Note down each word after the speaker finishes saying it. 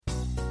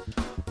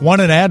Want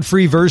an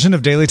ad-free version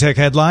of Daily Tech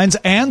Headlines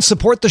and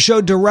support the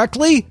show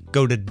directly?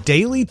 Go to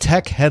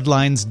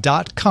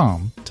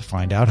dailytechheadlines.com to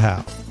find out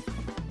how.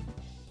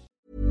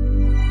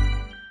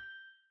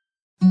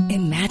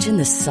 Imagine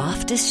the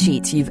softest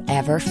sheets you've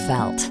ever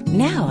felt.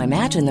 Now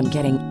imagine them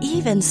getting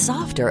even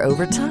softer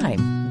over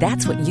time.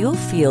 That's what you'll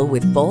feel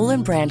with Boll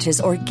 & Branch's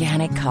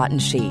organic cotton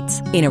sheets.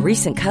 In a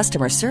recent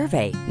customer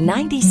survey,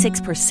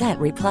 96%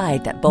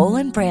 replied that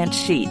Boll & Branch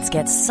sheets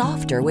get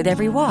softer with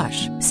every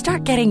wash.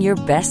 Start getting your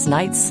best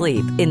night's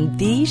sleep in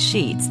these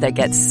sheets that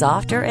get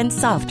softer and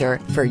softer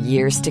for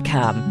years to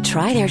come.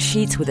 Try their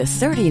sheets with a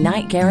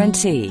 30-night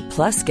guarantee.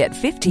 Plus, get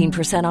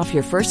 15% off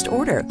your first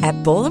order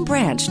at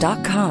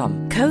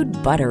bollandbranch.com. Code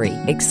BUTTERY.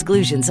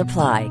 Exclusions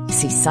apply.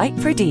 See site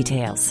for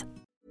details.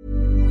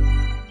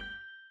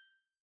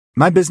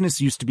 My business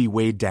used to be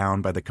weighed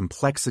down by the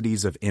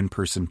complexities of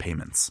in-person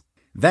payments.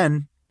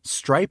 Then,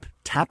 Stripe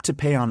Tap to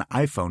Pay on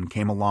iPhone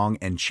came along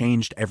and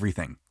changed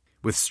everything.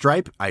 With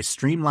Stripe, I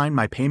streamlined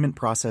my payment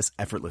process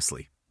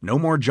effortlessly. No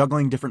more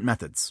juggling different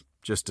methods.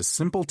 Just a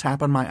simple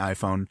tap on my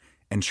iPhone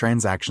and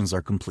transactions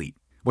are complete.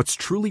 What's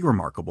truly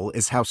remarkable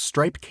is how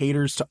Stripe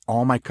caters to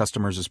all my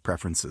customers'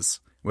 preferences.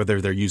 Whether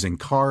they're using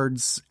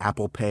cards,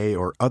 Apple Pay,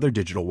 or other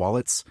digital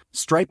wallets,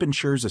 Stripe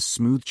ensures a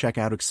smooth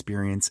checkout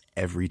experience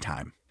every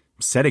time.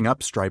 Setting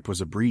up Stripe was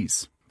a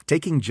breeze,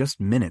 taking just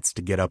minutes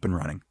to get up and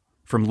running.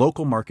 From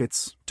local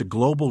markets to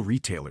global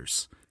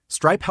retailers,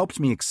 Stripe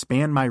helped me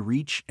expand my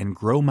reach and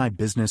grow my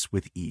business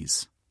with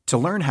ease. To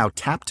learn how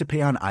Tap to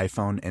Pay on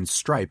iPhone and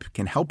Stripe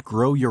can help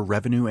grow your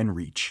revenue and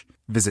reach,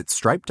 visit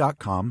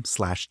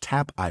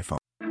stripe.com/tapiphone.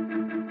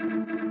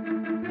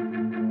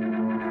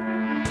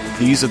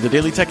 These are the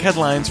Daily Tech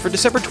Headlines for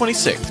December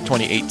 26th,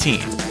 2018.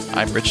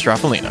 I'm Rich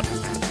Straffolino.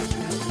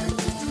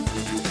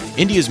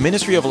 India's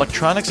Ministry of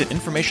Electronics and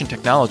Information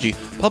Technology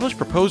published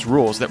proposed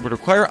rules that would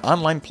require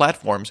online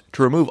platforms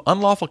to remove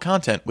unlawful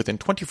content within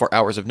 24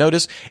 hours of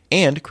notice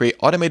and create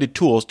automated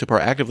tools to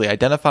proactively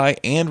identify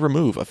and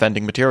remove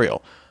offending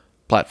material.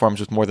 Platforms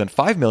with more than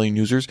 5 million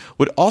users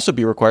would also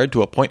be required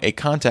to appoint a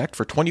contact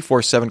for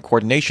 24/7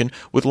 coordination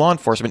with law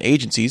enforcement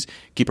agencies,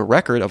 keep a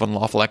record of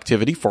unlawful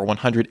activity for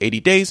 180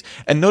 days,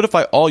 and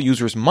notify all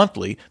users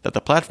monthly that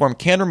the platform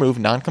can remove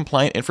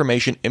non-compliant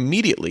information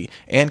immediately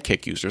and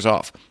kick users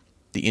off.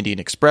 The Indian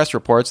Express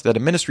reports that a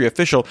ministry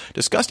official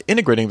discussed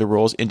integrating the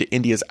rules into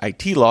India's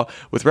IT law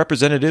with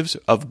representatives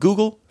of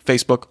Google,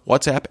 Facebook,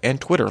 WhatsApp,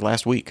 and Twitter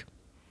last week.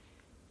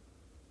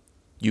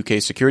 UK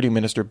Security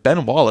Minister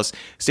Ben Wallace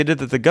stated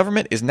that the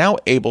government is now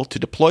able to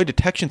deploy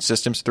detection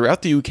systems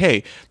throughout the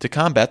UK to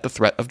combat the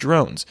threat of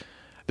drones.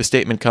 The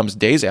statement comes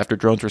days after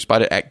drones were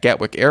spotted at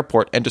Gatwick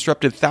Airport and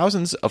disrupted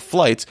thousands of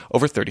flights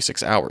over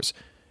 36 hours.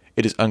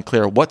 It is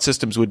unclear what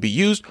systems would be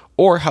used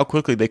or how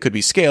quickly they could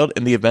be scaled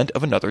in the event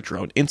of another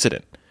drone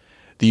incident.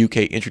 The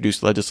UK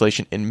introduced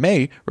legislation in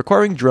May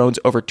requiring drones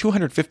over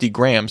 250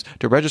 grams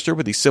to register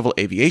with the Civil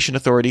Aviation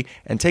Authority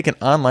and take an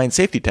online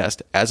safety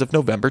test as of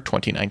November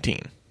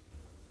 2019.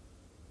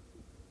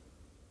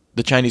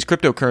 The Chinese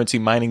cryptocurrency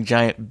mining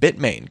giant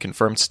Bitmain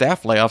confirmed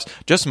staff layoffs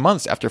just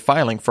months after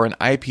filing for an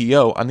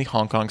IPO on the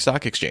Hong Kong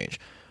Stock Exchange.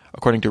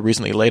 According to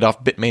recently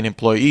laid-off Bitmain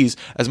employees,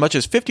 as much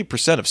as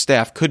 50% of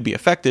staff could be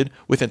affected,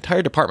 with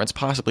entire departments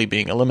possibly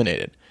being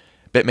eliminated.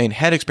 Bitmain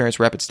had experienced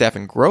rapid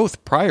staffing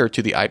growth prior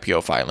to the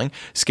IPO filing,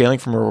 scaling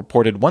from a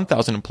reported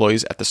 1,000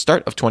 employees at the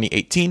start of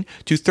 2018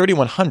 to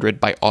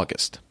 3,100 by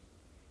August.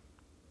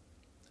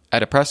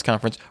 At a press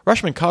conference,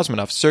 Russian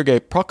cosmonaut Sergei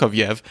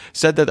Prokofiev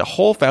said that the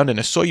hole found in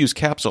a Soyuz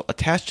capsule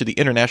attached to the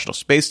International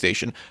Space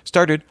Station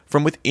started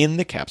from within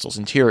the capsule's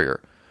interior.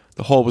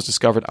 The hole was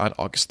discovered on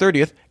August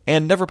 30th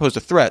and never posed a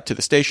threat to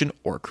the station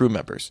or crew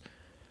members.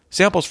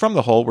 Samples from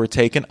the hole were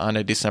taken on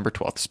a December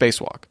 12th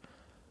spacewalk.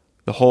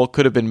 The hole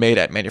could have been made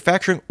at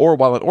manufacturing or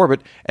while in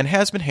orbit and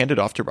has been handed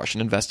off to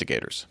Russian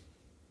investigators.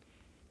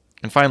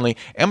 And finally,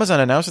 Amazon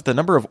announced that the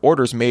number of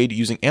orders made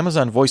using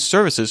Amazon Voice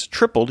services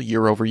tripled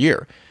year over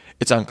year.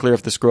 It's unclear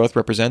if this growth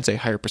represents a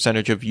higher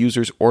percentage of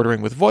users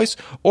ordering with voice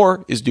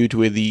or is due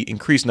to the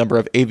increased number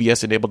of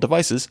AVS-enabled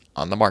devices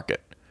on the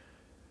market.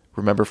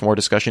 Remember, for more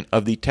discussion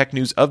of the tech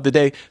news of the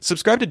day,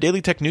 subscribe to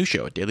Daily Tech News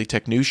Show at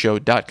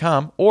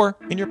dailytechnewsshow.com or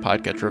in your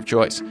podcatcher of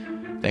choice.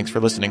 Thanks for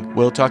listening.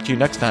 We'll talk to you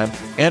next time.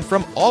 And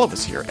from all of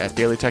us here at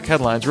Daily Tech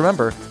Headlines,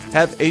 remember,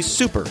 have a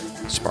super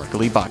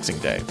sparkly Boxing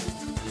Day.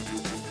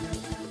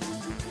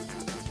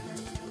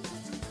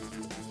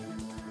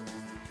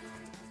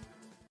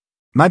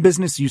 My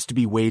business used to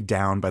be weighed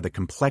down by the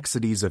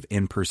complexities of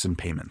in-person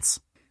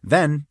payments.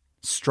 Then,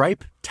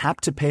 Stripe Tap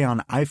to Pay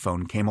on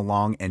iPhone came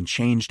along and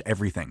changed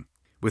everything.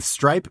 With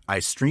Stripe, I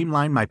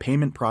streamlined my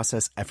payment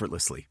process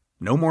effortlessly.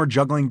 No more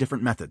juggling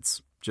different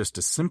methods. Just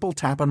a simple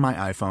tap on my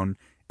iPhone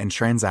and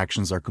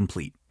transactions are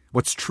complete.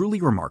 What's truly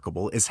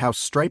remarkable is how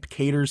Stripe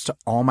caters to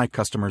all my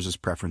customers'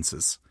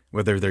 preferences.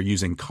 Whether they're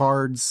using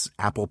cards,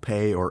 Apple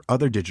Pay, or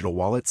other digital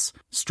wallets,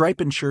 Stripe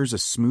ensures a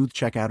smooth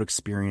checkout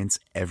experience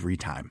every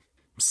time.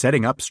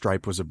 Setting up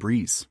Stripe was a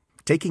breeze,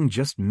 taking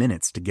just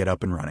minutes to get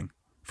up and running.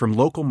 From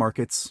local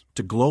markets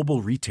to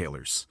global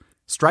retailers,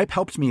 Stripe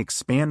helped me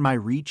expand my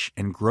reach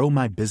and grow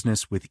my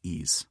business with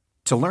ease.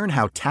 To learn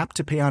how Tap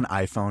to Pay on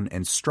iPhone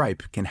and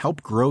Stripe can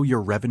help grow your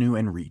revenue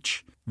and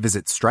reach,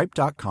 visit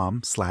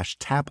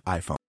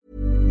stripe.com/tapiphone.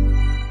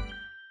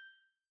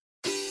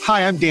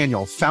 Hi, I'm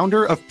Daniel,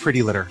 founder of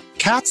Pretty Litter.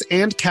 Cats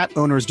and cat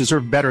owners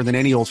deserve better than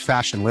any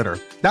old-fashioned litter.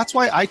 That's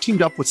why I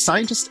teamed up with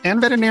scientists and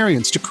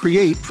veterinarians to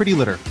create Pretty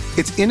Litter.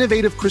 Its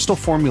innovative crystal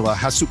formula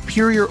has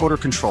superior odor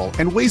control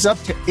and weighs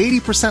up to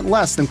 80%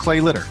 less than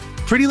clay litter.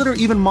 Pretty Litter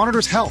even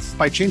monitors health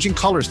by changing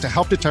colors to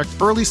help detect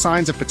early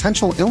signs of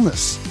potential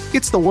illness.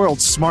 It's the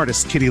world's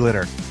smartest kitty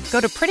litter. Go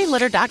to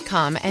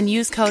prettylitter.com and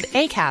use code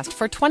ACAST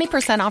for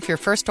 20% off your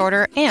first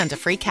order and a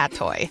free cat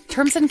toy.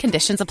 Terms and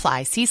conditions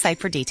apply. See site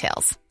for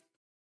details.